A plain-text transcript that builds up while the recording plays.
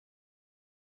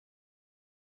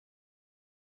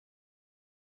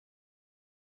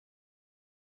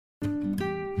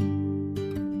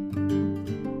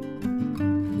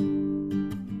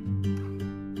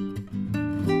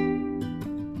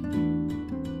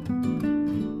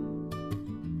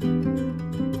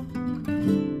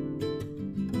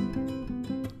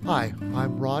Hi,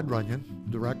 I'm Rod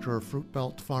Runyan, Director of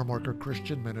Fruitbelt Farmworker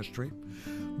Christian Ministry.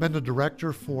 Been the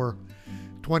director for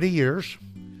 20 years,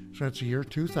 since the year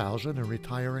 2000, and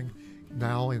retiring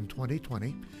now in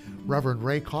 2020. Reverend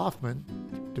Ray Kaufman,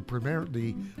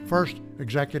 the first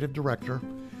executive director,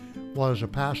 was a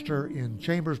pastor in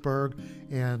Chambersburg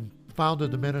and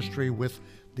founded the ministry with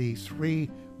the 3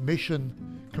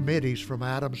 mission committees from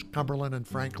Adams, Cumberland, and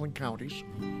Franklin counties.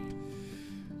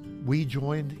 We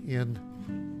joined in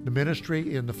the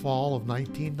ministry in the fall of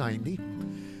 1990,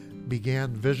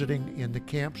 began visiting in the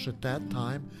camps at that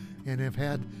time, and have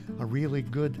had a really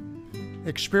good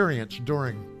experience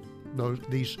during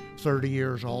these 30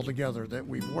 years altogether that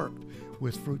we've worked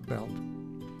with Fruitbelt.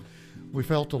 We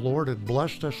felt the Lord had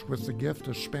blessed us with the gift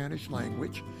of Spanish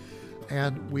language,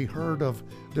 and we heard of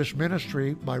this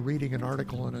ministry by reading an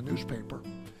article in a newspaper.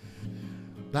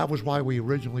 That was why we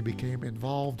originally became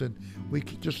involved, and we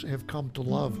just have come to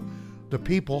love the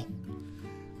people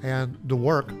and the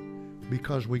work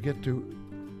because we get to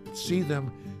see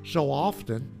them so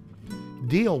often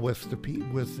deal with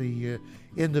the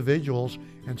individuals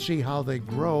and see how they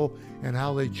grow and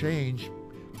how they change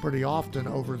pretty often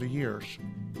over the years.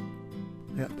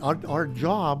 Our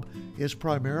job is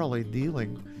primarily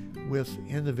dealing with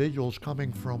individuals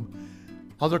coming from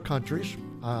other countries,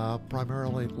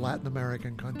 primarily Latin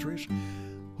American countries,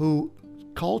 whose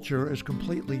culture is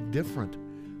completely different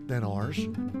than ours.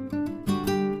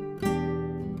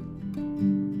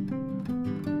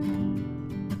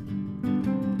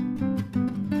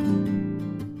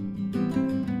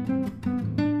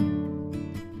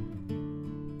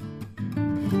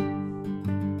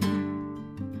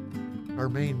 Our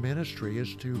main ministry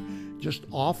is to just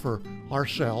offer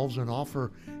ourselves and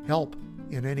offer help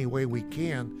in any way we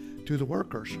can to the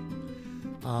workers.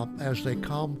 As they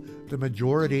come, the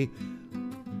majority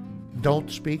don't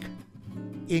speak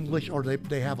English, or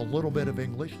they have a little bit of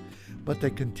English, but they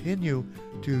continue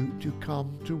to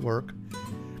come to work,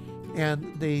 and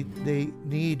they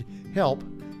need help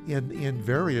in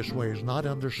various ways, not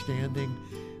understanding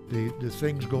the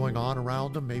things going on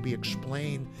around them, maybe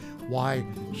explain why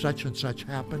such and such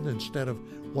happened instead of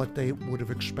what they would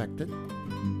have expected.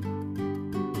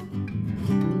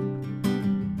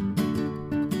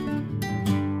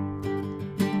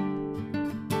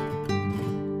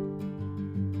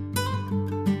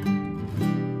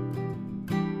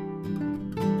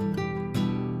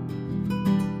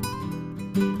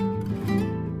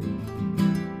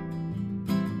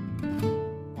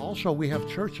 Also, we have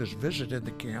churches visited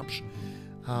the camps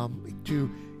to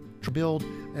build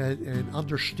an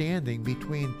understanding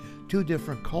between 2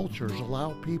 different cultures,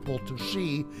 allow people to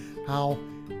see how,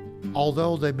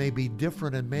 although they may be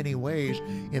different in many ways,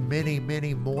 in many,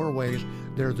 many more ways,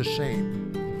 they're the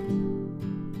same.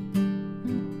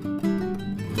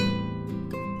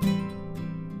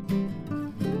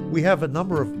 We have a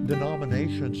number of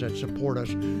denominations that support us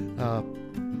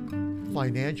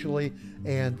financially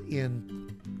and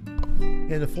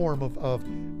in the form of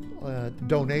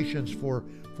donations for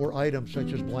items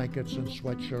such as blankets and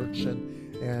sweatshirts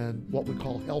and what we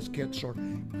call health kits or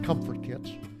comfort kits.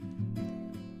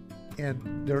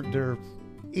 And they're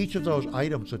each of those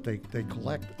items that they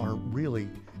collect are really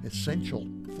essential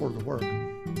for the work.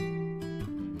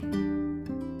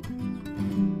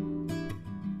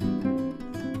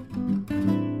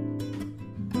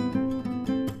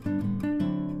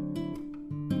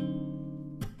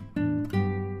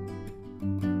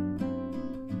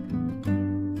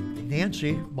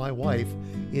 Nancy, my wife,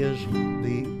 is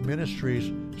the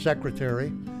ministry's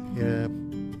secretary,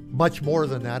 much more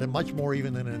than that, and much more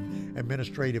even than an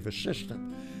administrative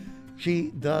assistant.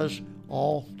 She does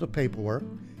all the paperwork,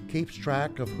 keeps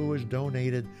track of who has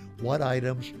donated what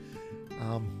items,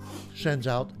 sends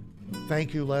out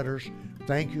thank you letters,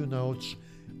 thank you notes,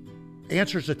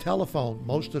 answers the telephone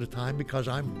most of the time because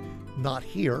I'm not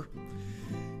here.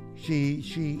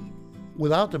 She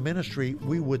without the ministry,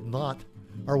 we would not,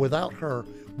 or without her,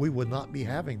 we would not be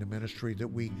having the ministry that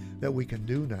we can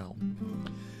do now.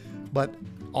 But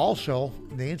also,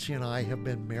 Nancy and I have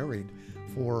been married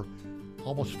for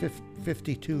almost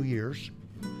 52 years,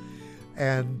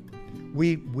 and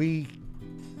we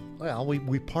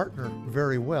partner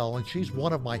very well, and she's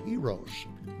one of my heroes.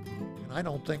 And I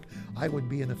don't think I would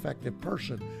be an effective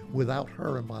person without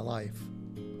her in my life.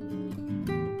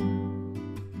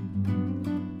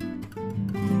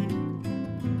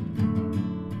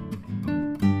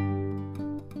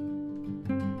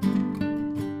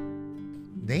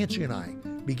 Nancy and I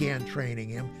began training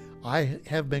him. I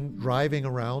have been driving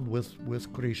around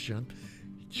with Christian,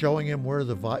 showing him where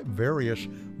the various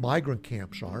migrant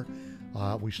camps are.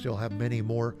 We still have many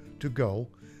more to go,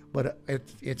 But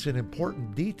it's an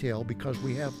important detail because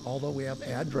although we have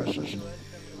addresses,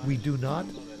 we do not,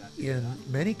 in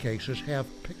many cases, have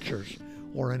pictures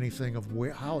or anything of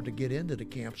how to get into the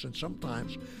camps. And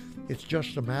sometimes it's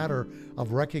just a matter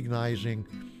of recognizing,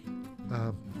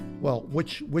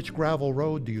 which gravel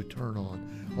road do you turn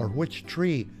on, or which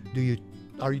tree do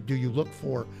you look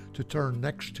for to turn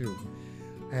next to,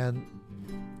 and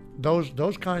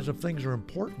those kinds of things are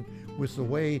important with the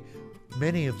way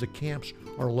many of the camps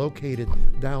are located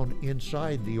down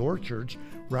inside the orchards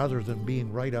rather than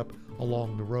being right up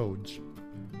along the roads.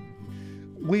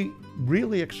 We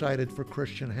really excited for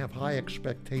Christian, have high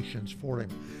expectations for him.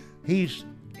 He's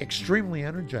extremely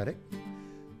energetic,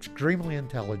 extremely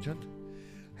intelligent,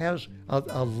 has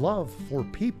a love for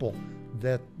people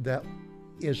that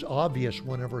is obvious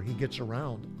whenever he gets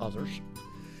around others.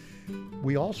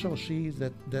 We also see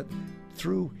that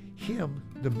through him,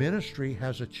 the ministry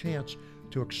has a chance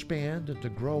to expand and to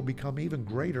grow, become even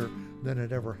greater than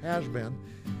it ever has been,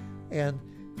 and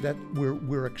that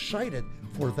we're excited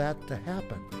for that to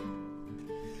happen.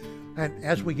 And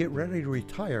as we get ready to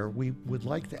retire, we would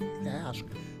like to ask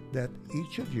that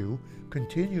each of you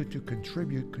continue to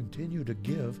contribute, continue to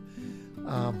give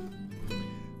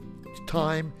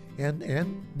time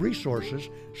and resources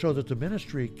so that the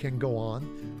ministry can go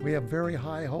on. We have very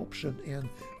high hopes and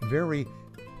very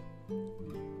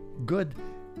good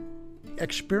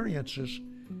experiences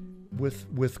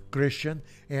with Christian,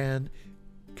 and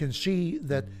can see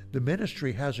that the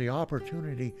ministry has the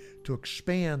opportunity to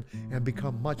expand and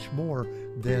become much more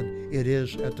than it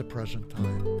is at the present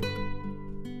time.